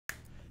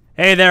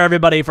Hey there,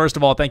 everybody. First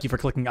of all, thank you for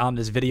clicking on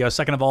this video.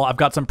 Second of all, I've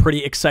got some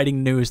pretty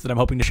exciting news that I'm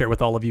hoping to share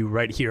with all of you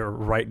right here,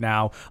 right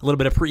now. A little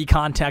bit of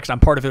pre-context. I'm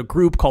part of a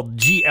group called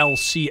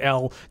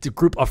GLCL. It's a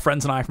group of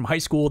friends and I from high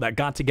school that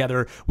got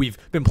together. We've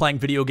been playing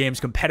video games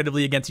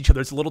competitively against each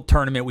other. It's a little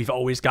tournament we've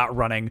always got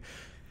running.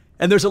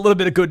 And there's a little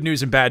bit of good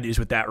news and bad news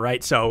with that,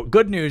 right? So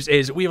good news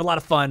is we have a lot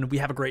of fun. We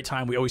have a great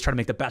time. We always try to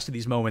make the best of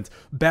these moments.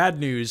 Bad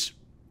news,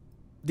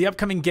 the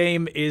upcoming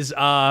game is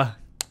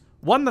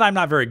one that I'm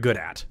not very good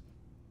at.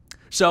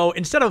 So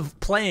instead of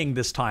playing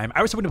this time,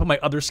 I was hoping to put my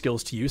other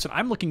skills to use, and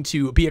I'm looking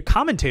to be a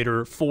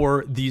commentator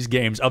for these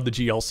games of the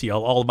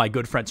GLCL, all of my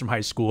good friends from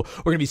high school.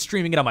 We're going to be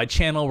streaming it on my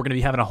channel. We're going to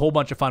be having a whole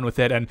bunch of fun with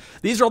it, and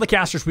these are all the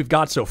casters we've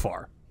got so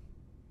far.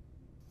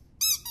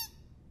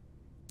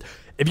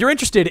 If you're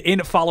interested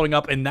in following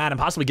up in that and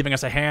possibly giving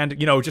us a hand,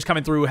 you know, just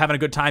coming through, having a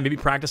good time, maybe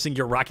practicing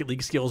your Rocket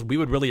League skills, we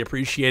would really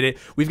appreciate it.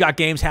 We've got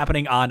games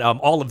happening on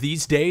all of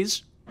these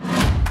days.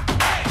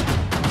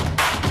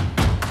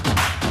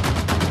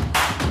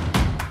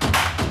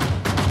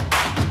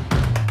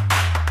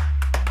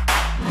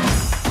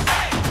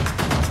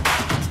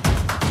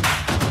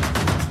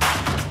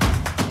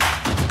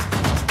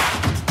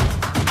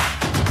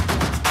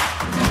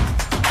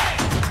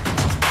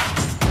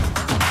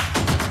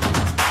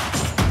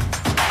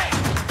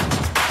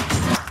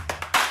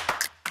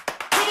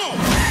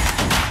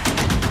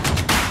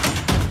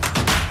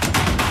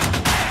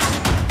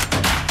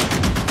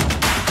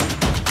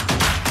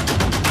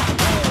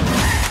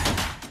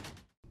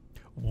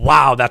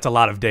 Wow, that's a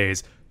lot of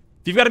days.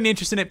 If you've got any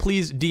interest in it,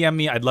 please DM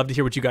me. I'd love to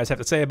hear what you guys have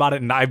to say about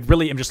it, and I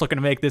really am just looking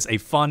to make this a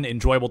fun,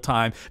 enjoyable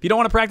time. If you don't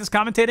want to practice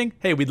commentating,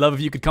 hey, we'd love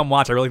if you could come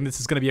watch. I really think this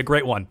is going to be a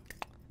great one.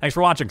 Thanks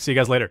for watching. See you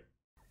guys later.